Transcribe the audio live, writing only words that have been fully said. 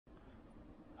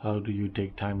How do you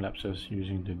take time lapses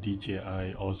using the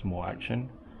DJI OSMO Action?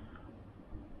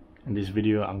 In this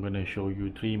video, I'm going to show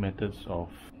you 3 methods of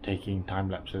taking time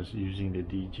lapses using the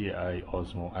DJI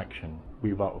OSMO Action.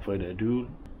 Without further ado,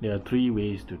 there are 3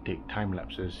 ways to take time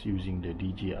lapses using the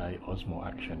DJI OSMO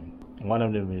Action. One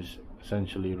of them is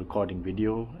essentially recording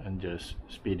video and just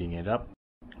speeding it up,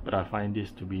 but I find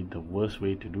this to be the worst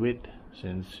way to do it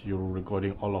since you're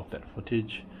recording all of that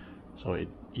footage, so it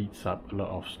eats up a lot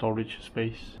of storage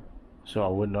space. So I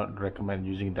would not recommend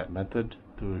using that method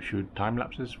to shoot time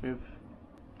lapses with,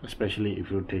 especially if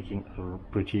you're taking a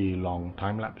pretty long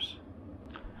time lapse.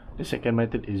 The second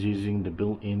method is using the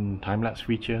built-in time-lapse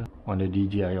feature on the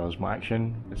DJI OSMO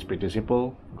Action. It's pretty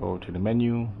simple. Go to the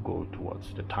menu, go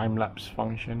towards the time-lapse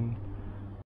function.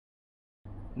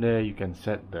 There you can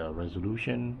set the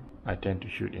resolution. I tend to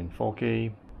shoot in 4K.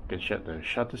 You can set the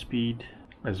shutter speed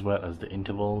as well as the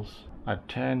intervals. I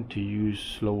tend to use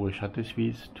slower shutter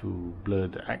speeds to blur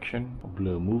the action or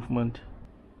blur movement.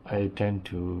 I tend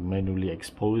to manually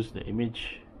expose the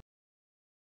image.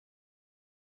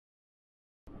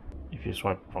 If you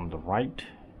swipe from the right,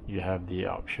 you have the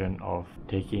option of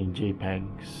taking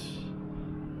JPEGs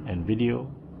and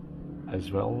video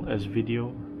as well as video.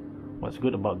 What's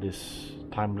good about this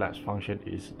time-lapse function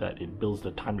is that it builds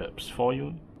the time-lapse for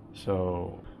you.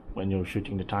 So when you're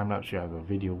shooting the time-lapse, you have a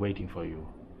video waiting for you.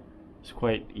 It's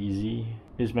quite easy.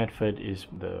 This method is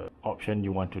the option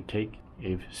you want to take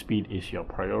if speed is your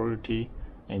priority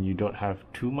and you don't have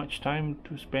too much time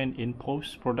to spend in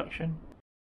post-production.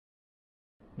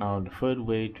 Now the third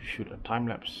way to shoot a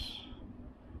time-lapse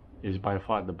is by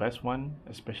far the best one,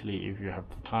 especially if you have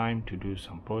the time to do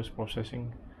some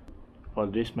post-processing. For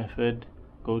this method,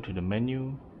 go to the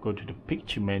menu, go to the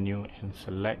picture menu and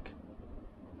select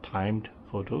timed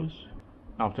photos.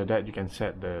 After that, you can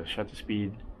set the shutter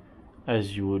speed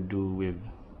as you would do with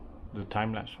the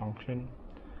time-lapse function.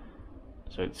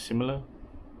 So it's similar.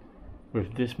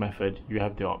 With this method, you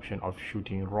have the option of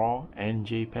shooting RAW and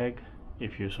JPEG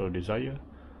if you so desire,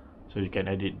 so you can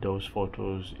edit those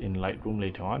photos in Lightroom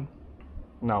later on.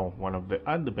 Now, one of the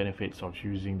other benefits of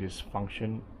using this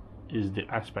function is the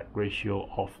aspect ratio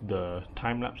of the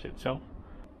time-lapse itself.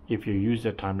 If you use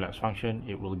the time-lapse function,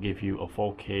 it will give you a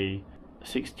 4K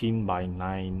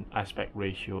 16:9 aspect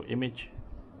ratio image.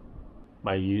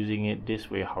 By using it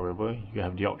this way, however, you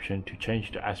have the option to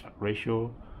change the aspect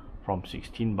ratio from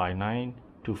 16:9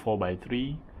 to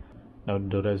 4:3. Now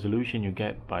the resolution you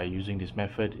get by using this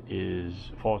method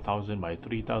is 4000 by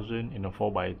 3000 in a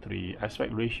 4:3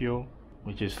 aspect ratio,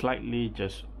 which is slightly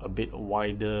just a bit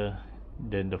wider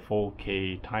than the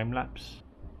 4K time-lapse,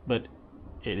 but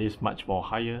it is much more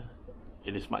higher,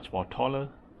 it is much more taller.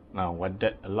 Now what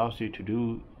that allows you to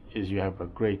do is you have a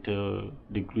greater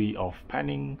degree of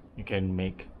panning. You can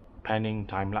make panning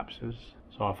time lapses.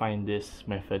 So I find this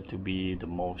method to be the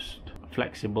most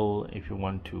flexible if you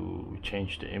want to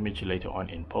change the image later on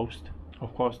in post.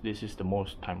 Of course, this is the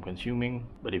most time consuming,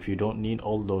 but if you don't need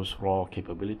all those raw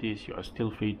capabilities, you are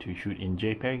still free to shoot in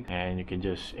JPEG, and you can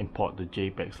just import the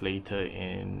JPEGs later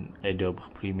in Adobe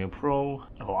Premiere Pro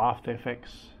or After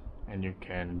Effects, and you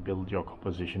can build your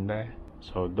composition there.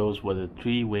 So those were the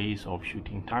 3 ways of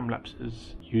shooting time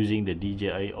lapses using the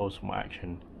DJI OSMO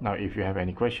Action. Now if you have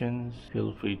any questions,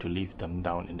 feel free to leave them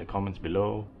down in the comments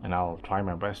below and I'll try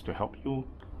my best to help you.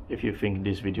 If you think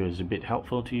this video is a bit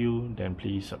helpful to you, then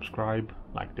please subscribe,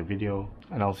 like the video,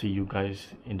 and I'll see you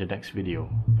guys in the next video.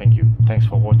 Thank you. Thanks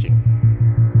for watching.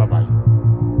 Bye bye.